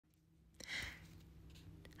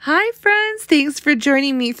Hi, friends. Thanks for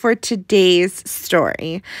joining me for today's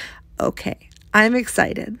story. Okay, I'm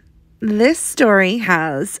excited. This story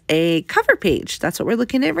has a cover page. That's what we're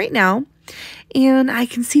looking at right now. And I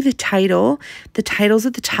can see the title. The title's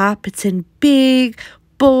at the top. It's in big,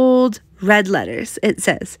 bold, red letters. It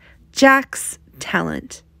says, Jack's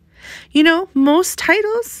Talent. You know, most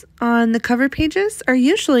titles on the cover pages are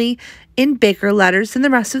usually in bigger letters than the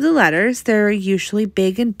rest of the letters. They're usually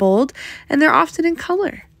big and bold, and they're often in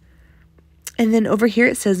color. And then over here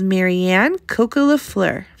it says Maryann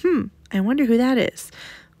Cocoa-Leffler. I wonder who that is.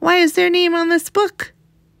 Why is their name on this book?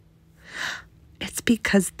 It's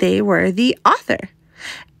because they were the author.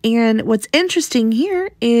 And what's interesting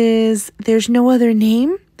here is there's no other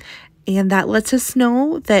name. And that lets us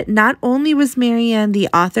know that not only was Maryann the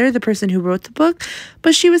author, the person who wrote the book,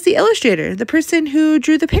 but she was the illustrator, the person who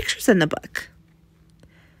drew the pictures in the book.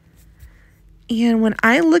 And when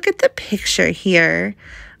I look at the picture here,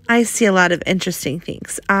 I see a lot of interesting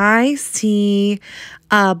things. I see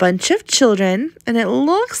a bunch of children, and it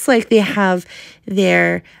looks like they have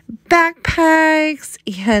their backpacks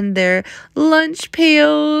and their lunch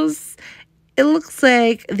pails. It looks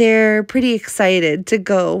like they're pretty excited to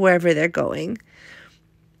go wherever they're going.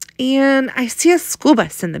 And I see a school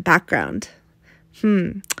bus in the background.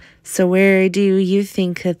 So where do you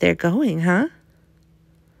think that they're going, huh?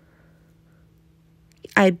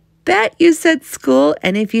 I bet you said school,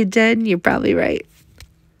 and if you did, you're probably right.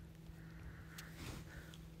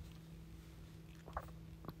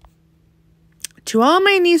 To all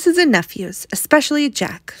my nieces and nephews, especially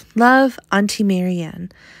Jack, love, Auntie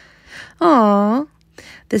Maryann. Aw,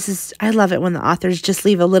 I love it when the authors just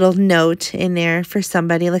leave a little note in there for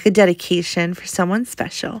somebody, like a dedication for someone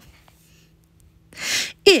special.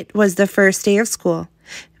 It was the first day of school.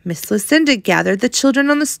 Miss Lucinda gathered the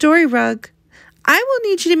children on the story rug. I will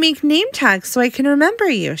need you to make name tags so I can remember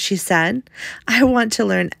you, she said. I want to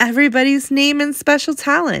learn everybody's name and special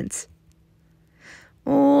talent.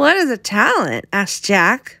 What is a talent? Asked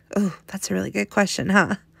Jack. Oh, that's a really good question,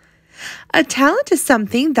 huh? A talent is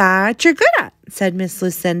something that you're good at, said Miss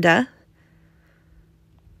Lucinda.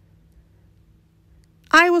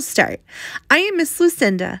 I will start. I am Miss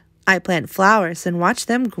Lucinda. I plant flowers and watch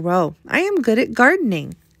them grow. I am good at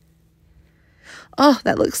gardening. Oh,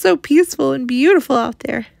 that looks so peaceful and beautiful out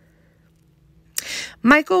there.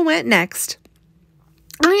 Michael went next.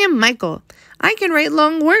 I am Michael. I can write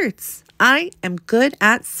long words. I am good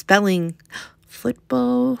at spelling.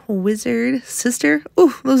 Football, wizard, sister.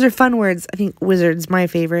 Ooh, those are fun words. I think wizard's my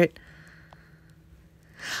favorite.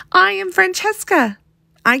 I am Francesca.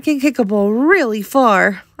 I can kick a ball really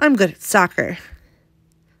far. I'm good at soccer.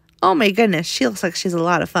 Oh my goodness, she looks like she's a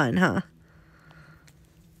lot of fun, huh?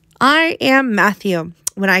 I am Matthew.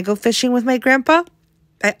 When I go fishing with my grandpa,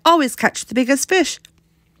 I always catch the biggest fish.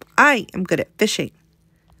 I am good at fishing.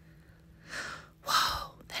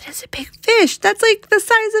 Whoa, that is a big fish. That's like the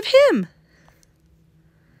size of him.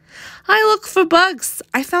 I look for bugs.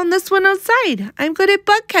 I found this one outside. I'm good at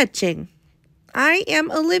bug catching. I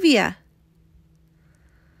am Olivia.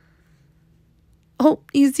 Oh,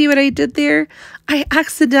 you see what I did there? I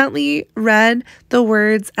accidentally read the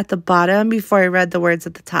words at the bottom before I read the words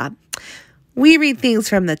at the top. We read things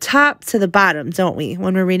from the top to the bottom, don't we,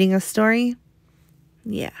 when we're reading a story?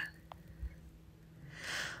 Yeah.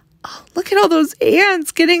 Oh, look at all those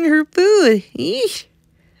ants getting her food. Eesh.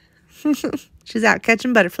 She's out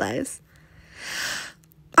catching butterflies.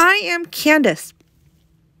 I am Candace.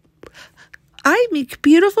 I make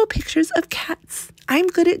beautiful pictures of cats. I'm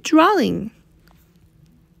good at drawing.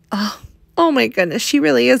 Oh my goodness, she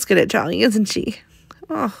really is good at drawing, isn't she?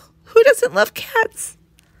 Oh, who doesn't love cats?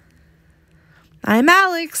 I'm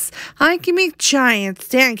Alex. I can make giant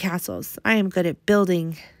sandcastles. I am good at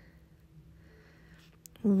building.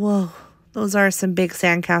 Whoa, those are some big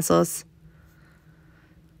sandcastles.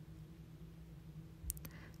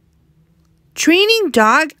 Training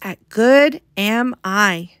dog at good am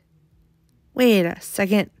I. Wait a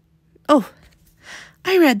second. Oh,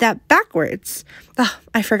 I read that backwards. Oh,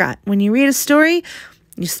 I forgot. When you read a story,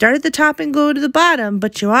 you start at the top and go to the bottom,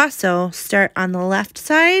 but you also start on the left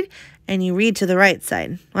side and you read to the right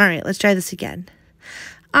side. All right, let's try this again.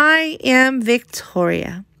 I am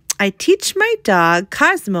Victoria. I teach my dog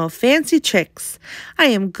Cosmo fancy tricks. I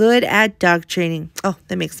am good at dog training. Oh,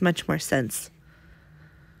 that makes much more sense.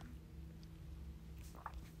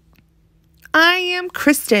 I am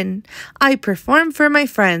Kristen. I perform for my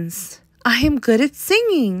friends. I am good at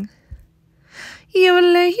singing.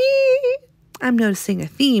 Yodelay. I'm noticing a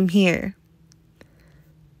theme here.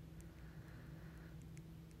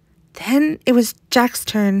 Then it was Jack's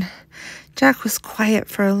turn. Jack was quiet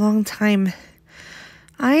for a long time.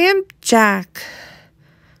 I am Jack.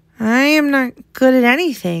 I am not good at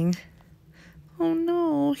anything. Oh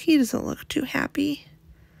no, he doesn't look too happy.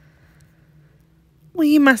 Well,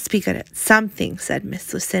 you must be good at something, said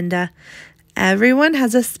Miss Lucinda. Everyone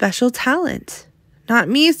has a special talent. Not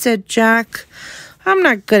me, said Jack. I'm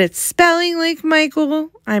not good at spelling like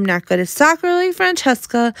Michael. I'm not good at soccer like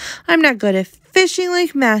Francesca. I'm not good at fishing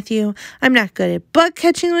like Matthew. I'm not good at bug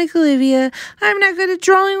catching like Olivia. I'm not good at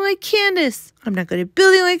drawing like Candace. I'm not good at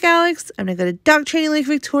building like Alex. I'm not good at dog training like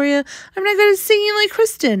Victoria. I'm not good at singing like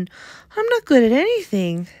Kristen. I'm not good at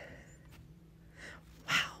anything.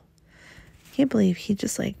 Wow. Can't believe he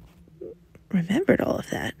just remembered all of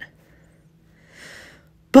that.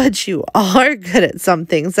 But you are good at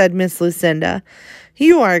something, said Miss Lucinda.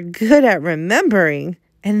 You are good at remembering,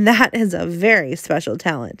 and that is a very special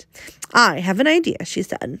talent. I have an idea, she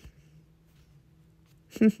said.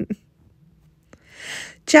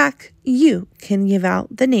 Jack, you can give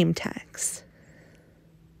out the name tags.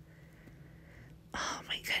 Oh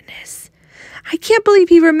my goodness. I can't believe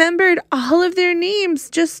he remembered all of their names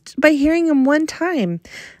just by hearing them one time.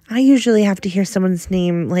 I usually have to hear someone's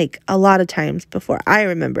name a lot of times before I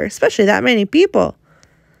remember, especially that many people.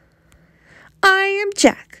 I am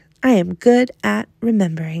Jack. I am good at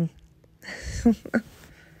remembering.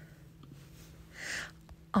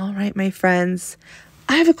 All right, my friends.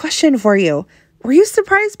 I have a question for you. Were you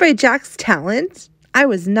surprised by Jack's talent? I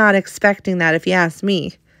was not expecting that, if you ask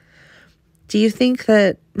me. Do you think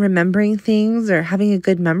that remembering things or having a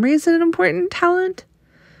good memory is an important talent?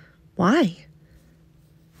 Why?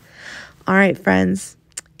 All right, friends.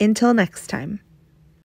 Until next time.